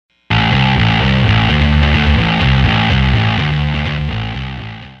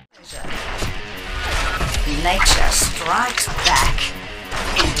strikes back.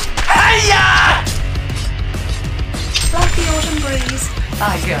 Hiya! Like the autumn breeze,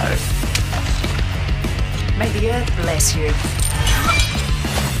 I go. May the earth bless you.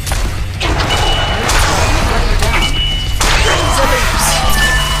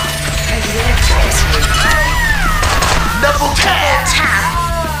 May the earth bless you. Double tap!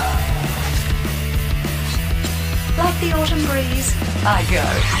 Like the autumn breeze, I go.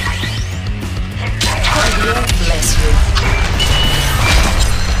 May the earth bless you.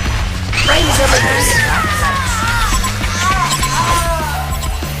 Razor leaves.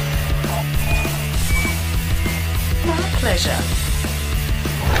 My pleasure.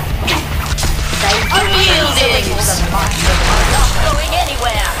 Unyielding! Not going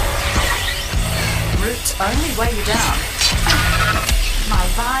anywhere! Roots only weigh you down. My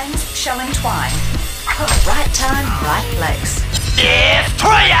vines shall entwine. Right time, right place.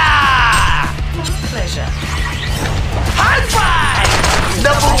 Destroyer! My pleasure. High five!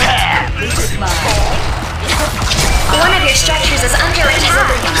 Double tap! It's mine. One of your structures is under attack!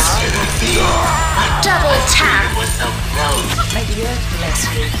 Double tap! May the earth bless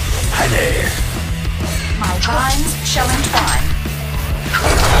you. Hi there. My vines shall entwine.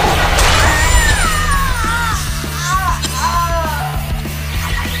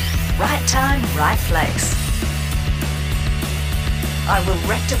 Right time, right place. I will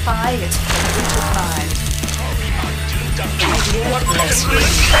rectify its polluted mind. May the earth bless you.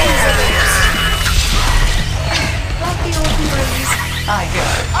 Like the autumn breeze, I go.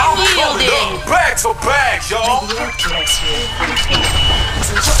 Unyielding! Bags for bags, May y'all! the earth bless you.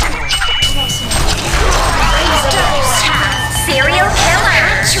 Double tap! Serial killer!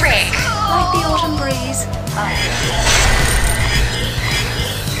 Trick! Like the autumn breeze, I go.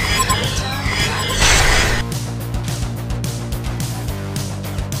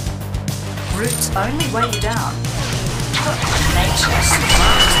 Roots only weigh you down. Nature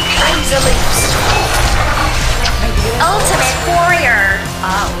smiles. Razor leaves. Ultimate warrior!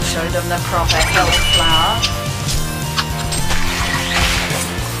 I'll show them the proper health flower.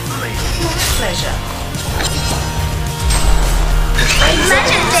 Pleasure.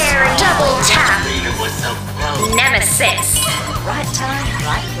 Legendary double tap! Nemesis! Right time,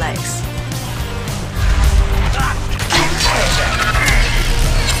 right place. Pleasure.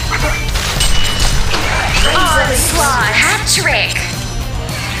 Onslaught! Hat trick!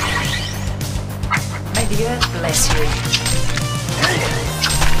 May the earth bless you.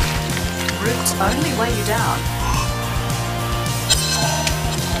 Roots only weigh you down.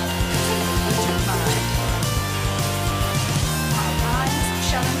 My vines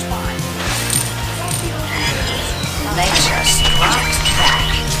shall entwine. Nature strikes back.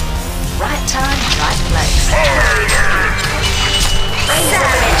 Right time, right place.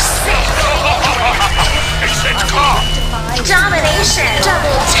 Savage sick! Domination!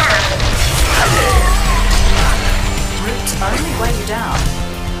 Double tap! Roots only weigh you down.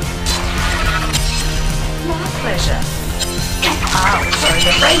 My pleasure. I'll show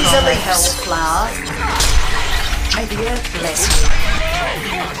the razor the health flower. May the earth bless you.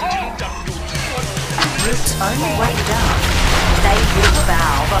 Roots only weigh you down. They will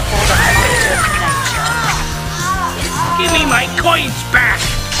bow before the might of nature. Give me my coins back!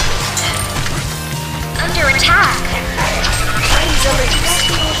 Under attack! Razor leaves.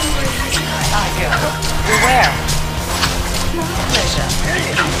 I go. Beware. My pleasure.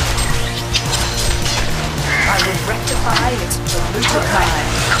 I will rectify its polluted mind.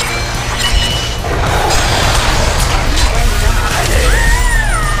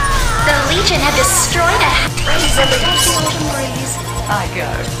 The Legion have destroyed a Razor leaves. I go.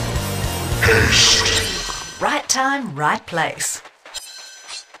 Right time, right place.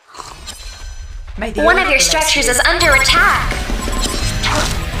 May the One of earth your bless structures you. is under attack!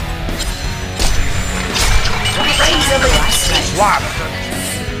 Razor leaves. Swap!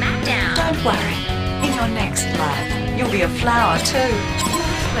 Smackdown! Don't worry. In your next life, you'll be a flower too.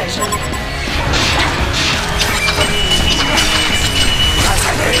 Pleasure.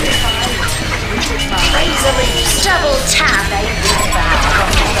 Razor leaves. Double tap!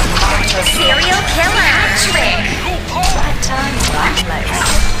 Serial killer! Hat trick! Right time, right place.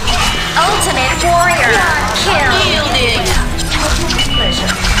 Ultimate warrior! Kill! Yielding! Pleasure.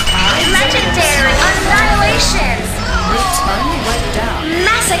 Legendary! Annihilation! Roots only way down.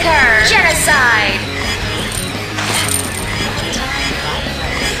 Massacre! Genocide!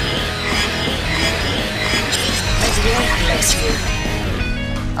 May the earth bless you.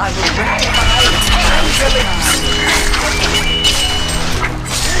 I will rectify its razor leaves.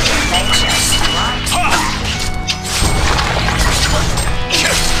 Nature strikes back.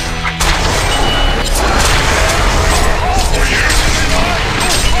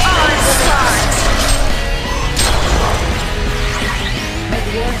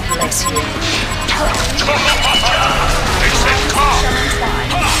 bless you.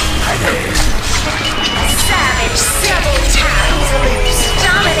 Savage double tap.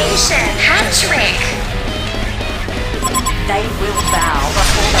 Domination hat trick. They will bow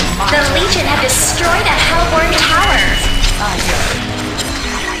before the might The of Legion have destroyed a Hellborn tower. I go.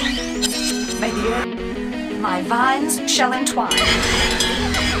 May the earth, my vines shall entwine.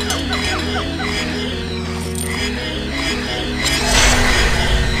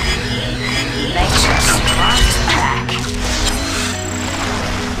 Nature strikes back.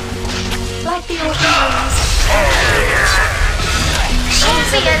 Like the autumn breeze.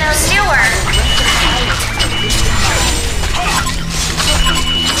 Champion of Newerth.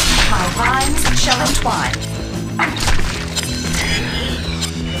 My vines shall entwine.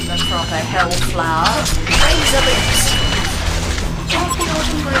 The proper hellflower. Razor lips. Like the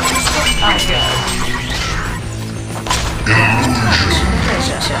autumn breeze. I go.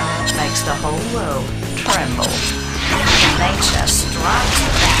 Pleasure makes the whole world tremble. Nature strikes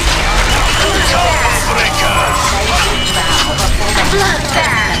back.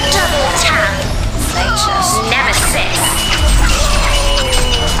 Bloodbath double tap. Nature Nemesis.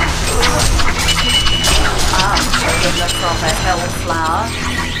 show them the proper hellflower.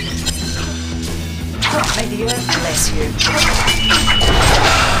 May the earth bless you.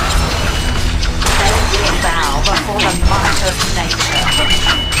 They will bow before the might of nature.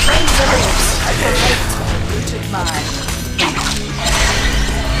 Raise the lips, protect the rooted mind.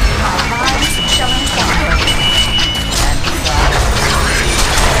 Our minds shall entwine. And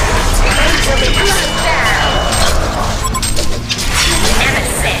raise the lips.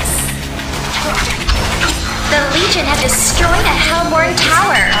 Nemesis. The Legion have destroyed a Hellborn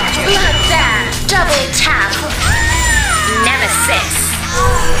tower. Bloodbath double tap. Nemesis.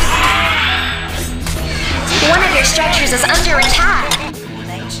 One of your structures is under attack.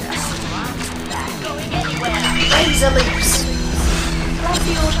 Nature strikes back. Going anywhere. Razor leaps. Like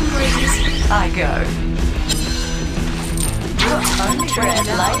the autumn breeze. I go. Only tread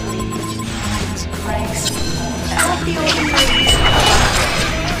lightly. Breaks. Like the autumn breeze.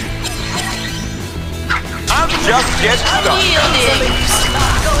 I'm just getting started. Yielding.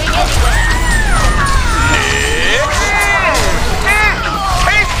 Not going anywhere.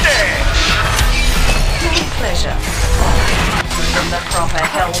 Pleasure. From the proper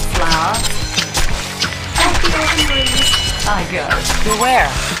hellflower. Like the autumn breeze. I go. Beware.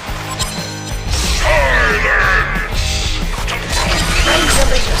 Razor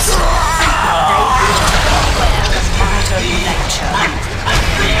lips. They will wear the might of nature.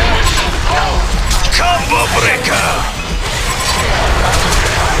 Combo breaker.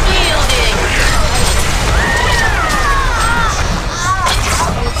 Yielding.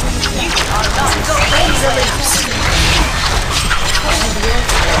 You are not going. Razor lips.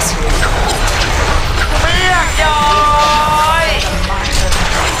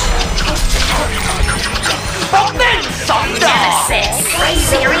 Nemesis.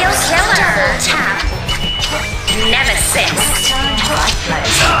 Serial killer. Tap. Nemesis. Right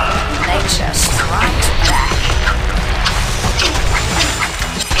place. Nature strikes back.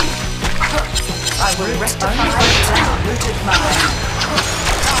 I will rectify the rooted mind.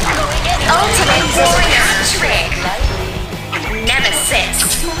 Ultimate warrior trick. Nemesis.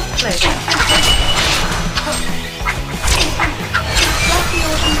 Pleasure. Like the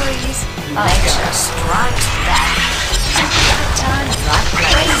autumn breeze. Nature strikes back. Right time, right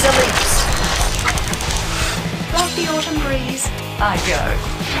place. Razor lips. Like the autumn breeze. I go.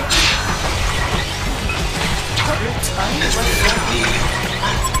 Roots only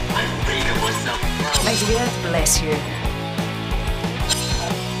may the earth bless you.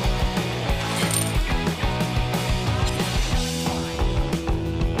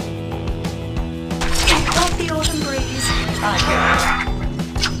 Like the autumn breeze. I go.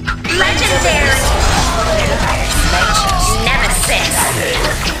 Legendary. Nemesis.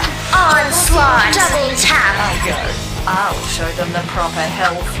 Onslaught. Double tap. I go. I'll show them the proper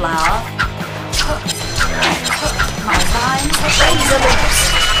hellflower. My vines, razor lips.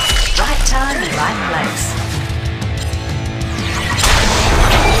 Right time, right place.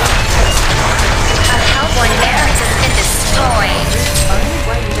 A Hellborn barracks has been destroyed. Only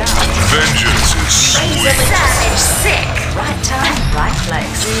way down. Vengeance is sweet. Savage sick. Right time, right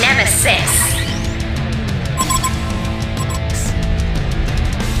place. Nemesis.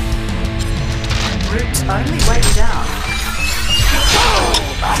 Roots only way down.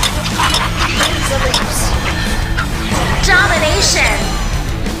 Razor lips. Domination.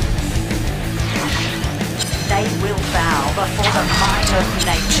 They will bow before the might of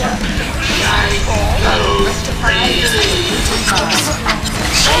nature.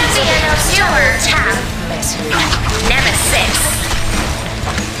 Champion Double tap. Bless you. Nemesis.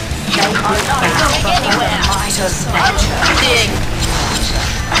 They will bow before the might of nature.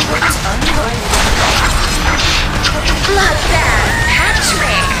 Bloodbath.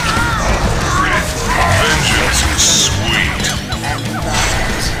 Hat-trick. Vengeance is sweet.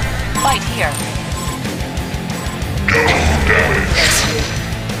 Right here. Bless you.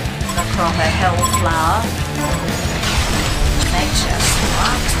 The proper hell flower. Nature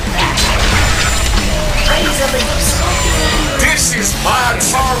strikes back. Razor leaves. This is my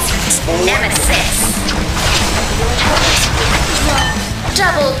target, boy. Nemesis.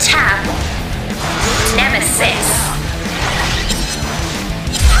 Double tap. Nemesis.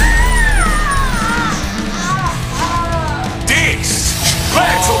 This.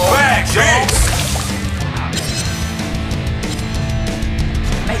 Back to back, this.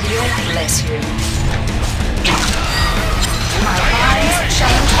 May the earth bless you. My eyes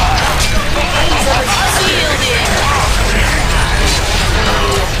shine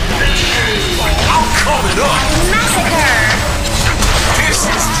I'm coming up. Massacre. This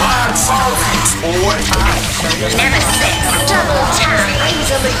is my target, boy. Nemesis. Double tap.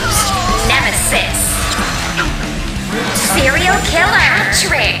 Nemesis. Serial killer.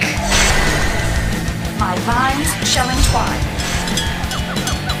 Hat-trick. My vines shall entwine.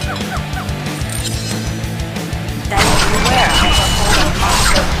 They will beware before the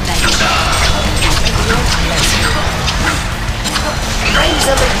might of nature.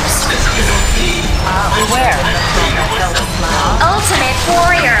 Razor leaves. Beware of the hell flower. Ultimate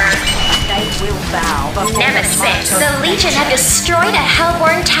warrior. They will bow before Nemesis. the might of The Legion have nature. destroyed a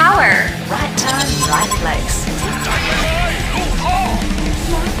Hellborn tower. Right time, right place.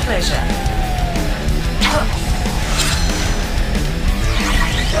 My pleasure.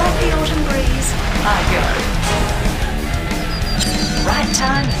 Like the autumn breeze, I go. Right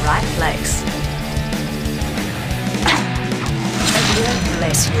time, right place. May the earth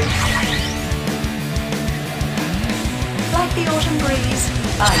bless you. Like the autumn breeze,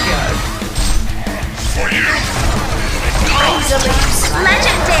 I go. For you. Razor leaves. Let